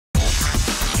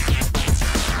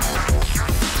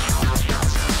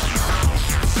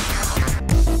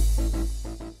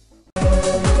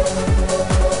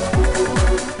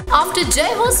After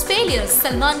Jai Ho's failures,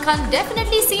 Salman Khan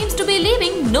definitely seems to be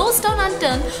leaving no stone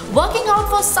unturned, working out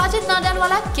for Sajid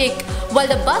Nadanwala kick. While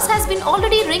the buzz has been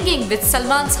already ringing with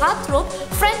Salman's heartthrob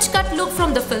French cut look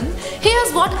from the film,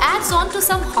 here's what adds on to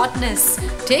some hotness.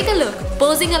 Take a look.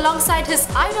 Posing alongside his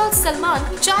idol Salman,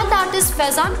 child artist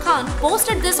Faizan Khan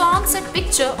posted this on-set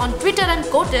picture on Twitter and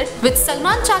quoted, "With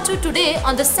Salman Chachu today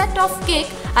on the set of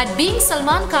Kick at being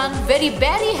Salman Khan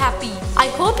very happy. I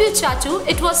hope you Chachu,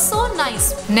 it was so nice."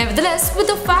 Nevertheless, with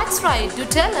the facts right, do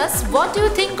tell us what do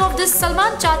you think of this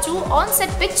Salman Chachu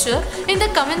on-set picture in the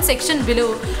comment section below.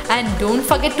 And don't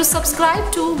forget to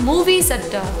subscribe to Moviez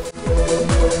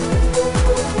Adda.